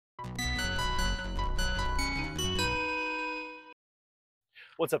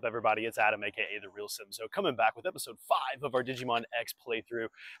What's up, everybody? It's Adam, aka The Real Simzo, coming back with episode 5 of our Digimon X playthrough.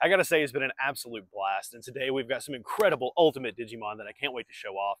 I gotta say, it's been an absolute blast, and today we've got some incredible Ultimate Digimon that I can't wait to show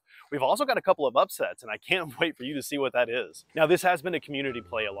off. We've also got a couple of upsets, and I can't wait for you to see what that is. Now, this has been a community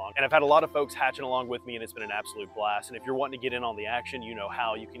play-along, and I've had a lot of folks hatching along with me, and it's been an absolute blast. And if you're wanting to get in on the action, you know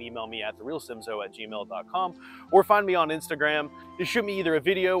how. You can email me at therealsimzo@gmail.com, or find me on Instagram. Just shoot me either a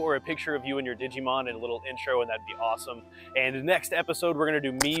video or a picture of you and your Digimon and a little intro, and that'd be awesome. And next episode, we're gonna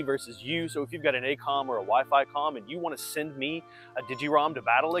do me versus you. So if you've got an ACOM or a Wi-Fi comm and you want to send me a Digirom to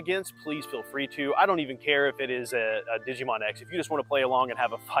battle against, please feel free to. I don't even care if it is a Digimon X. If you just want to play along and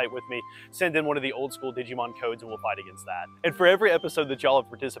have a fight with me, send in one of the old school Digimon codes and we'll fight against that. And for every episode that y'all have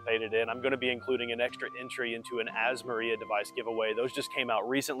participated in, I'm going to be including an extra entry into an As Maria device giveaway. Those just came out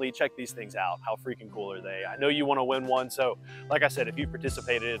recently. Check these things out. How freaking cool are they? I know you want to win one, so like I said, if you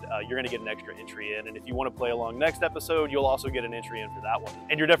participated, you're going to get an extra entry in. And if you want to play along next episode, you'll also get an entry in for that one.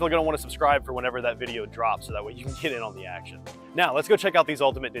 And you're definitely going to want to subscribe for whenever that video drops, so that way you can get in on the action. Now, let's go check out these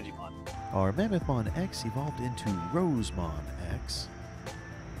Ultimate Digimon. Our Mammothmon X evolved into Rosemon X.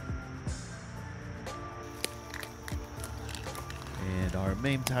 And our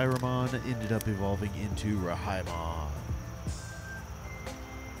Mame Tyramon ended up evolving into Rhihimon.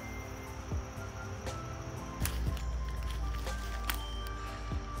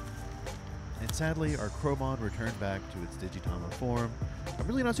 And sadly, our Crowmon returned back to its Digitama form. I'm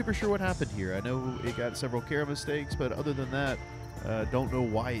really not super sure what happened here. I know it got several care mistakes, but other than that, don't know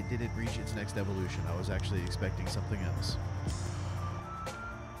why it didn't reach its next evolution. I was actually expecting something else.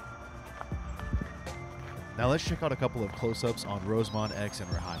 Now let's check out a couple of close-ups on Rosemon X and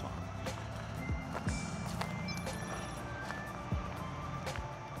Rhihimon.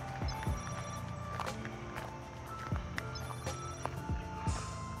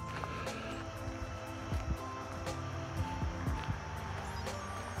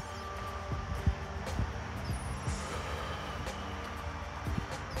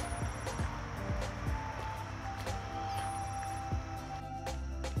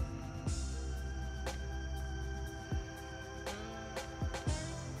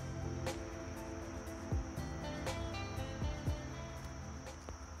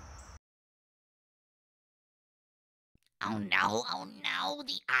 Oh no,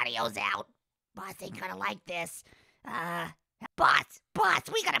 the audio's out. Boss ain't gonna like this. Boss,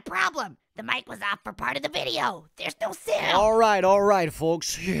 we got a problem. The mic was off for part of the video. There's no sound. All right,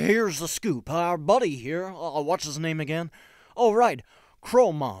 folks. Here's the scoop. Our buddy here, what's his name again? Oh, right,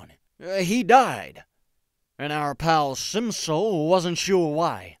 Crowmon. He died. And our pal Simso wasn't sure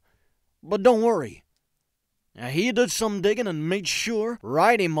why. But don't worry. He did some digging and made sure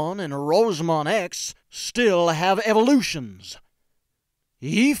Rhihimon and Rosemon X still have evolutions.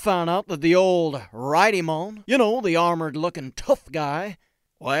 He found out that the old Rhihimon, you know, the armored-looking tough guy,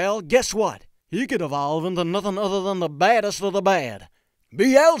 well, guess what? He could evolve into nothing other than the baddest of the bad.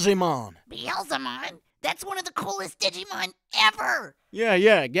 Beelzemon. Beelzemon? That's one of the coolest Digimon ever!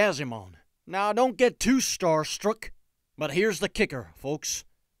 Yeah, Gazimon. Now, don't get too starstruck, but here's the kicker, folks.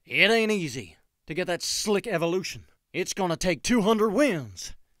 It ain't easy to get that slick evolution. It's gonna take 200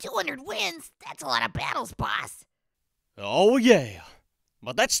 wins. 200 wins? That's a lot of battles, boss. Oh, yeah.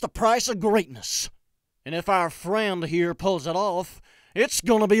 But that's the price of greatness. And if our friend here pulls it off, it's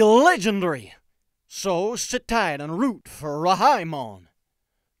gonna be legendary. So sit tight and root for Rhihimon.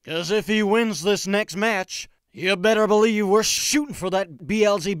 'Cause if he wins this next match, you better believe we're shooting for that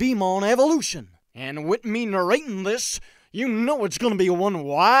Beelzemon evolution. And with me narrating this, you know it's gonna be one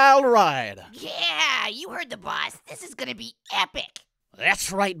wild ride. Yeah, you heard the boss. This is gonna be epic.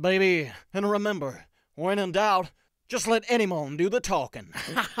 That's right, baby. And remember, when in doubt, just let Etemon do the talking.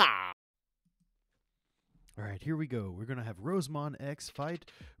 Ha ha! Alright, here we go. We're going to have Rosemon X fight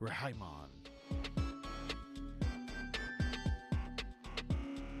Rhihimon.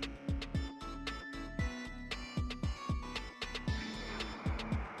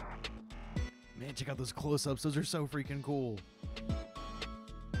 Man, check out those close-ups. Those are so freaking cool.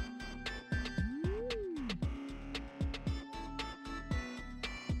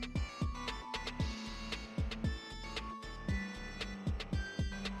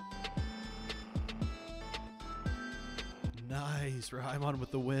 Nice, Rhihimon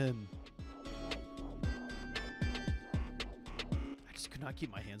with the win. I just could not keep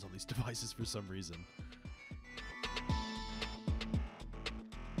my hands on these devices for some reason.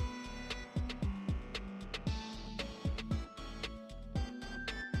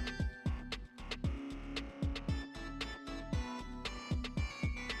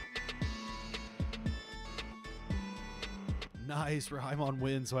 Nice, Rhihimon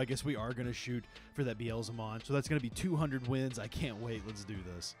wins, so I guess we are going to shoot for that Beelzemon. So that's going to be 200 wins. I can't wait. Let's do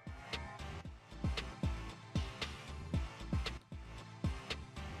this.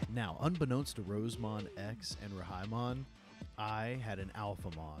 Now, unbeknownst to Rosemon X and Rhihimon, I had an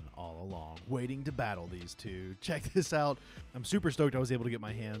Alphamon all along, waiting to battle these two. Check this out. I'm super stoked I was able to get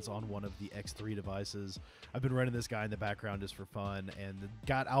my hands on one of the X3 devices. I've been running this guy in the background just for fun, and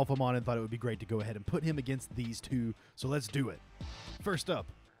got Alphamon and thought it would be great to go ahead and put him against these two, so let's do it. First up,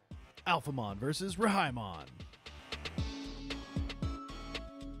 Alphamon versus Rhihimon.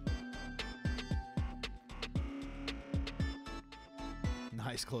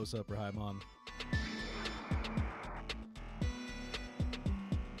 Nice close-up, Rhihimon.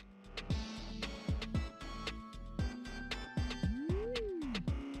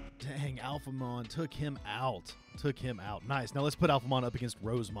 Dang, Alphamon took him out. Nice. Now let's put Alphamon up against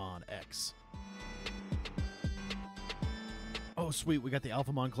Rosemon X. Oh, sweet. We got the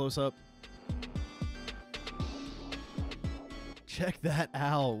Alphamon close-up. Check that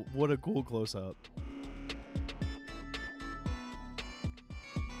out. What a cool close-up.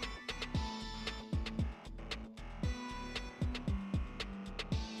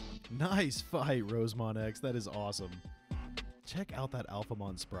 Nice fight, Rosemon X. That is awesome. Check out that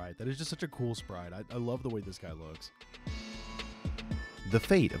Alphamon sprite. That is just such a cool sprite. I love the way this guy looks. The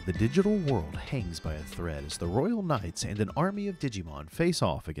fate of the digital world hangs by a thread as the Royal Knights and an army of Digimon face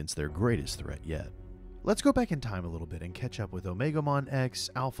off against their greatest threat yet. Let's go back in time a little bit and catch up with Omegamon X,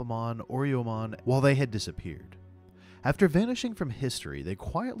 Alphamon, Oryomon while they had disappeared. After vanishing from history, they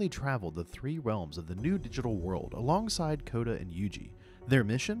quietly traveled the three realms of the new digital world alongside Koda and Yuji. Their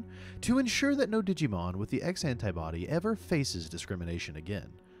mission? To ensure that no Digimon with the X-antibody ever faces discrimination again.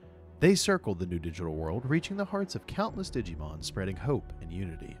 They circled the new digital world, reaching the hearts of countless Digimon, spreading hope and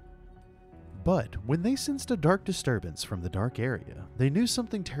unity. But when they sensed a dark disturbance from the dark area, they knew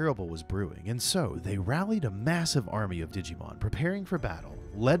something terrible was brewing, and so they rallied a massive army of Digimon preparing for battle.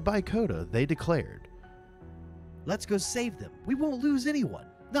 Led by Koda, they declared, "Let's go save them. We won't lose anyone,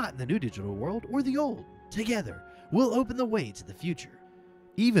 not in the new digital world or the old. Together, we'll open the way to the future."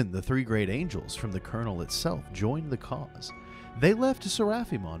 Even the three great angels from the kernel itself joined the cause. They left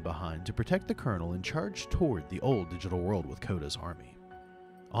Seraphimon behind to protect the kernel and charged toward the old digital world with Koda's army.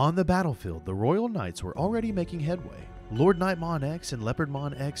 On the battlefield, the Royal Knights were already making headway. Lord Knightmon X and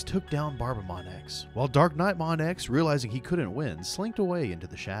Leopardmon X took down Barbamon X, while Dark Knightmon X, realizing he couldn't win, slinked away into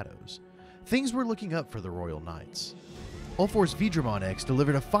the shadows. Things were looking up for the Royal Knights. All-Force Veedramon X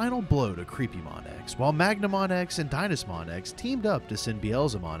delivered a final blow to Creepymon X, while Magnamon X and Dynasmon X teamed up to send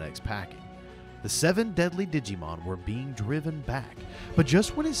Beelzemon X packing. The 7 deadly Digimon were being driven back, but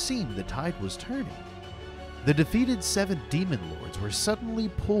just when it seemed the tide was turning, the defeated 7 Demon Lords were suddenly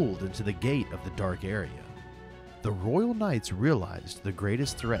pulled into the gate of the dark area. The Royal Knights realized the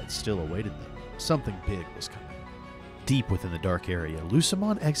greatest threat still awaited them. Something big was coming. Deep within the dark area,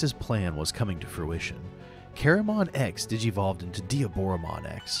 Lucemon X's plan was coming to fruition. Crowmon X digivolved into Diaboromon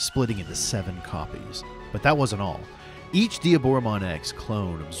X, splitting into 7 copies. But that wasn't all. Each Diaboromon X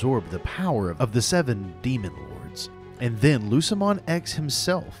clone absorbed the power of the 7 Demon Lords, and then Lucemon X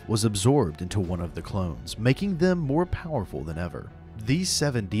himself was absorbed into one of the clones, making them more powerful than ever. These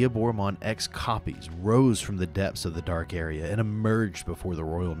 7 Diaboromon X copies rose from the depths of the dark area and emerged before the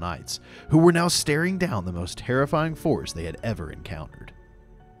Royal Knights, who were now staring down the most terrifying force they had ever encountered.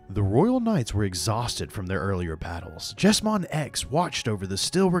 The Royal Knights were exhausted from their earlier battles. Gazimon X watched over the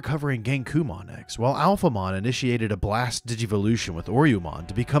still recovering Genkumon X, while Alphamon initiated a blast digivolution with Oryomon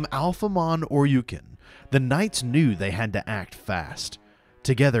to become Alphamon Oryukin. The Knights knew they had to act fast.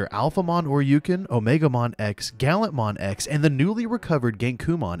 Together, Alphamon Oryukin, Omegamon X, Gallantmon X, and the newly recovered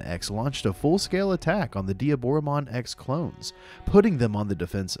Genkumon X launched a full-scale attack on the Diaboromon X clones, putting them on the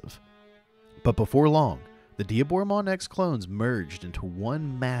defensive. But before long, the Diaboromon X clones merged into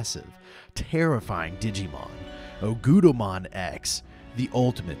one massive, terrifying Digimon, Ogudomon X, the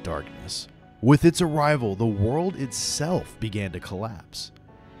ultimate darkness. With its arrival, the world itself began to collapse.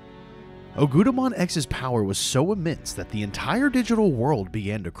 Ogudomon X's power was so immense that the entire digital world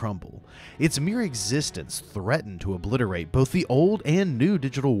began to crumble. Its mere existence threatened to obliterate both the old and new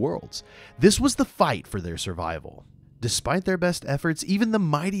digital worlds. This was the fight for their survival. Despite their best efforts, even the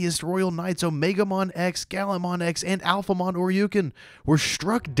mightiest Royal Knights Omegamon X, Gallantmon X, and Alphamon Oryukin were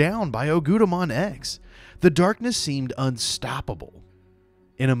struck down by Ogudomon X. The darkness seemed unstoppable.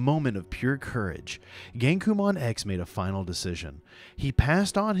 In a moment of pure courage, Genkumon X made a final decision. He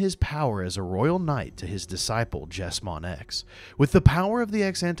passed on his power as a Royal Knight to his disciple, Gazimon X. With the power of the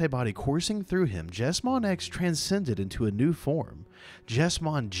X-antibody coursing through him, Gazimon X transcended into a new form,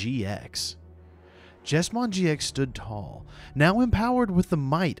 Gazimon GX. Gazimon GX stood tall. Now empowered with the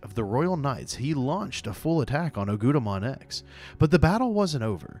might of the Royal Knights, he launched a full attack on Agudamon X. But the battle wasn't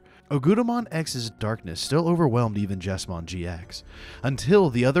over. Agudamon X's darkness still overwhelmed even Gazimon GX, until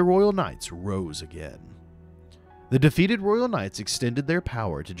the other Royal Knights rose again. The defeated Royal Knights extended their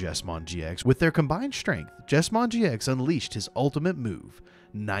power to Gazimon GX. With their combined strength, Gazimon GX unleashed his ultimate move,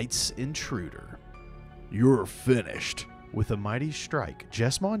 Knight's Intruder. You're finished. With a mighty strike,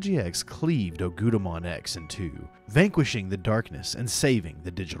 Gazimon GX cleaved Agudamon X in two, vanquishing the darkness and saving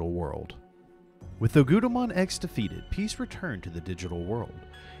the digital world. With Agudamon X defeated, peace returned to the digital world.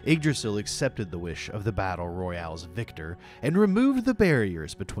 Yggdrasil accepted the wish of the Battle Royale's victor and removed the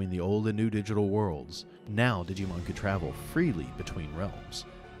barriers between the old and new digital worlds. Now Digimon could travel freely between realms.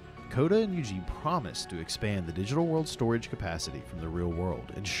 Koda and Yuji promised to expand the digital world storage capacity from the real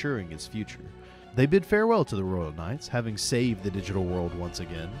world, ensuring its future. They bid farewell to the Royal Knights, having saved the digital world once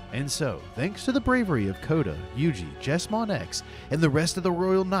again. And so, thanks to the bravery of Koda, Yuji, Gazimon X, and the rest of the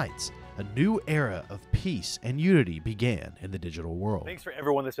Royal Knights, a new era of peace and unity began in the digital world. Thanks for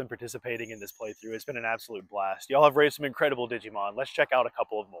everyone that's been participating in this playthrough. It's been an absolute blast. Y'all have raised some incredible Digimon. Let's check out a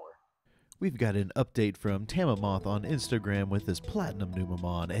couple of more. We've got an update from Tamamoth on Instagram with his Platinum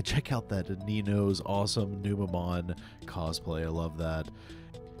Numamon, and check out that Nino's awesome Numamon cosplay. I love that.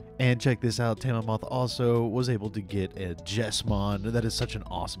 And check this out, Tamamoth also was able to get a Gazimon. That is such an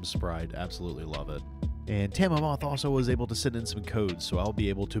awesome sprite. Absolutely love it. And Tamamoth also was able to send in some codes, so I'll be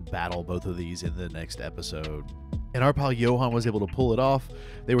able to battle both of these in the next episode. And our pal Johan was able to pull it off.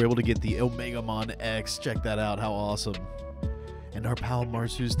 They were able to get the Omegamon X. Check that out, how awesome. And our pal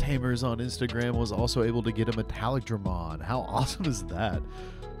Marsu's Tamers on Instagram was also able to get a Metallic Dramon. How awesome is that?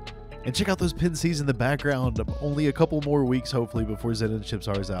 And check out those pin Cs in the background. Only a couple more weeks, hopefully, before Zen and Chips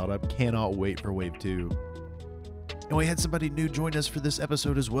is out. I cannot wait for Wave 2. And we had somebody new join us for this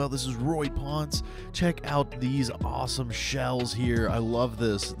episode as well. This is Roy Ponce. Check out these awesome shells here. I love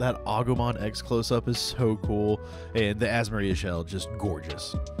this. That Agumon X close-up is so cool. And the Asmaria shell, just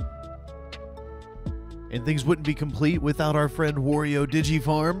gorgeous. And things wouldn't be complete without our friend Wario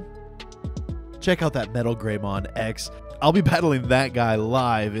Digifarm. Check out that Metal Greymon X. I'll be battling that guy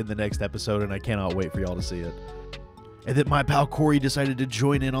live in the next episode, and I cannot wait for y'all to see it. And then my pal Corey decided to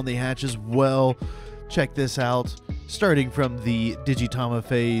join in on the hatch as well. Check this out. Starting from the Digitama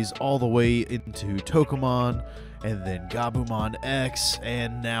phase all the way into Tokomon, and then Gabumon X,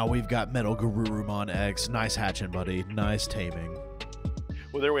 and now we've got Metal Garurumon X. Nice hatching, buddy. Nice taming.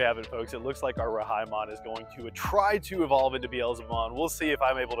 Well, there we have it, folks. It looks like our Rhihimon is going to try to evolve into Beelzemon. We'll see if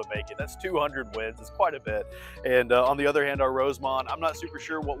I'm able to make it. That's 200 wins. It's quite a bit. And on the other hand, our Rosemon, I'm not super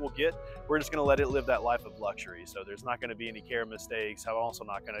sure what we'll get. We're just going to let it live that life of luxury. So there's not going to be any care mistakes. I'm also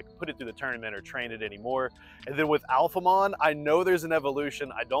not going to put it through the tournament or train it anymore. And then with Alphamon, I know there's an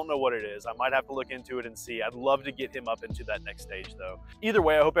evolution. I don't know what it is. I might have to look into it and see. I'd love to get him up into that next stage, though. Either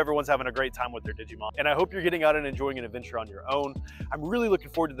way, I hope everyone's having a great time with their Digimon. And I hope you're getting out and enjoying an adventure on your own. I'm really looking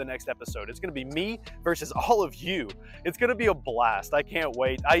forward to the next episode. It's going to be me versus all of you. It's going to be a blast. I can't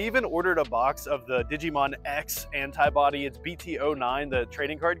wait. I even ordered a box of the Digimon X-antibody. It's BT09, the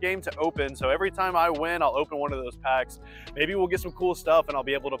trading card game, to open. So every time I win, I'll open one of those packs. Maybe we'll get some cool stuff and I'll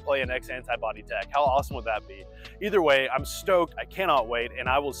be able to play an X-antibody deck. How awesome would that be? Either way, I'm stoked. I cannot wait, and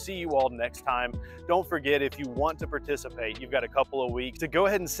I will see you all next time. Don't forget, if you want to participate, you've got a couple of weeks to go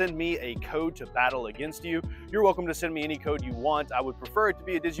ahead and send me a code to battle against you. You're welcome to send me any code you want. I would prefer it to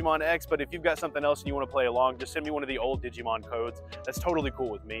be a Digimon X, but if you've got something else and you want to play along, just send me one of the old Digimon codes. That's totally cool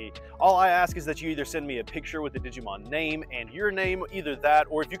with me. All I ask is that you either send me a picture with the Digimon name and your name, either that,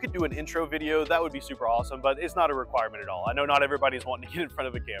 or if you could do an intro video, that would be super awesome, but it's not a requirement at all. I know not everybody's wanting to get in front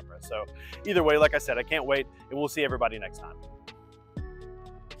of a camera, so either way, like I said, I can't wait, and we'll see everybody next time.